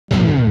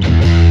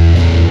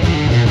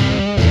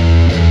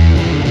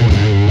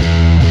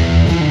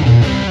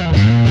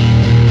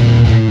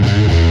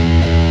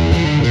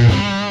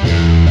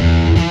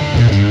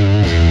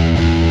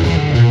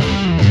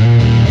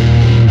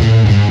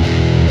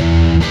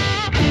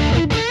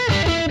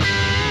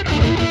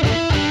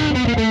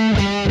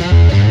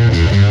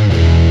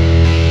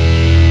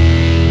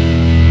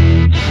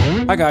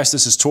Hi guys,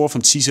 this is Thor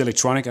from TC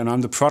Electronic and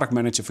I'm the product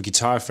manager for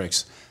guitar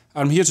effects.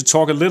 I'm here to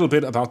talk a little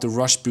bit about the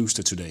Rush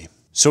booster today.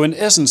 So in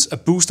essence, a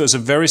booster is a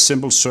very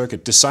simple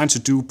circuit designed to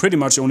do pretty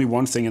much only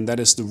one thing, and that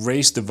is to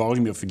raise the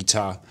volume of the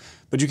guitar.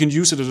 But you can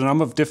use it in a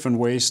number of different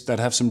ways that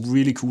have some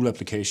really cool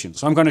applications.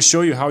 So I'm going to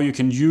show you how you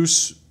can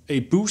use a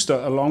booster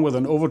along with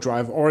an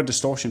overdrive or a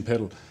distortion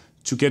pedal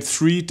to get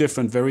 3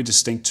 different very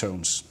distinct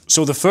tones.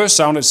 So the first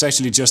sound is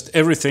actually just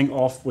everything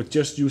off with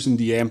just using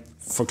the amp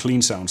for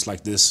clean sounds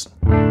like this.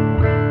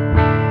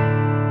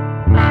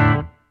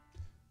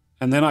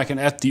 And then I can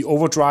add the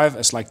overdrive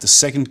as like the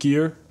second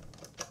gear.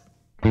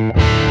 And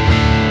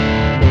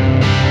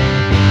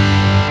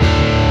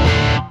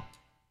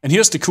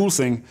here's the cool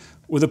thing,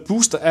 with a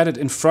booster added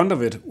in front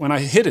of it, when I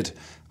hit it,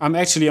 I'm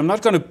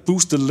not going to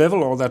boost the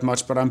level all that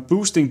much, but I'm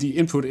boosting the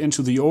input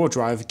into the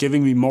overdrive,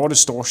 giving me more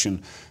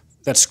distortion.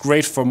 That's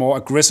great for more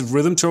aggressive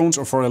rhythm tones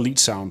or for a lead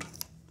sound.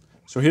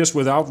 So here's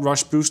without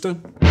Rush booster,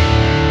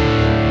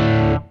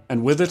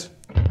 and with it.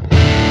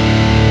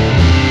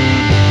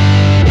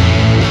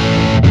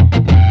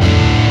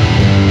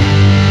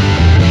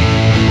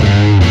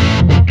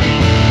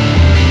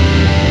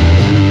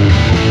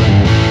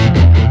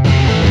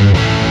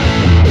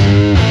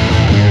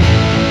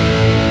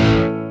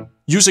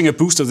 Using a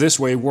booster this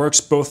way works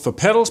both for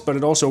pedals, but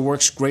it also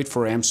works great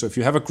for amps. So if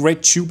you have a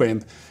great tube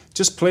amp,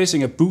 just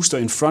placing a booster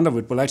in front of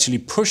it will actually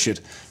push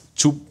it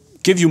to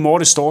give you more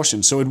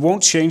distortion. So it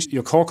won't change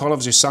your core color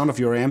of the sound of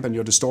your amp and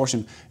your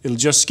distortion. It'll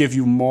just give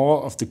you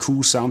more of the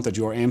cool sound that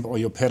your amp or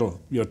your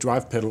pedal, your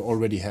drive pedal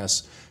already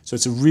has. So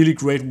it's a really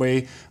great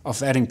way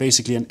of adding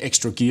basically an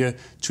extra gear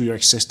to your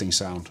existing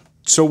sound.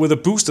 So with a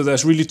booster,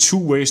 there's really 2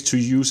 ways to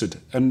use it.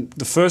 And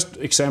the first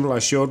example I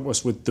showed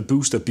was with the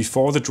booster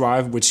before the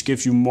drive, which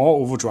gives you more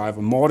overdrive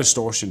or more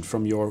distortion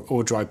from your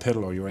overdrive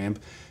pedal or your amp.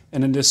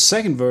 And in the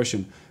second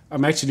version,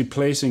 I'm actually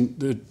placing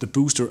the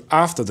booster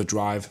after the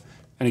drive.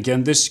 And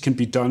again, this can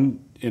be done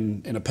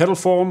in a pedal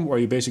form, where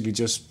you basically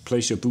just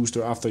place your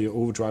booster after your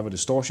overdrive or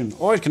distortion.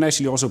 Or it can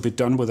actually also be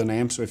done with an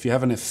amp. So if you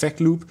have an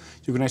effect loop,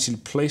 you can actually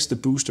place the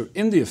booster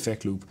in the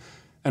effect loop.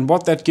 And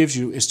what that gives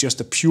you is just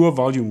a pure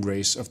volume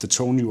raise of the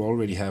tone you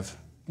already have.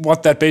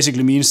 What that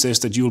basically means is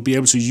that you'll be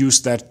able to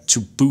use that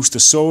to boost a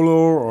solo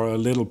or a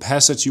little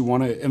passage you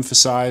want to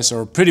emphasize,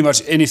 or pretty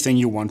much anything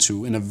you want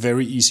to in a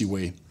very easy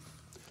way.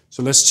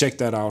 So let's check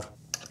that out.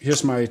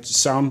 Here's my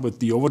sound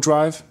with the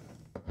overdrive.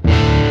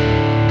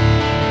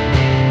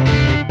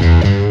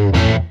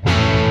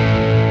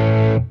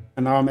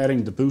 And now I'm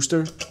adding the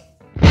booster.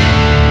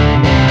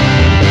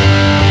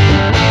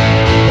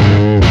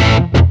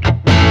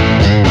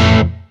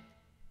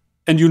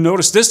 And you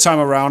notice this time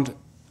around,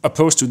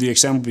 opposed to the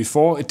example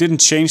before, it didn't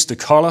change the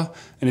color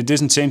and it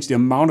didn't change the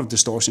amount of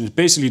distortion. It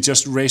basically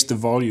just raised the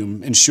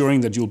volume,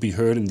 ensuring that you'll be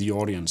heard in the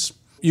audience.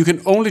 You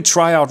can only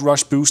try out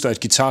Rush Booster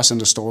at Guitar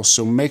Center stores,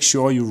 so make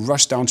sure you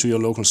rush down to your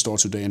local store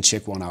today and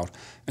check one out.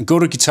 And go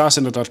to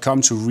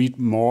guitarcenter.com to read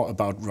more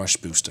about Rush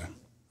Booster.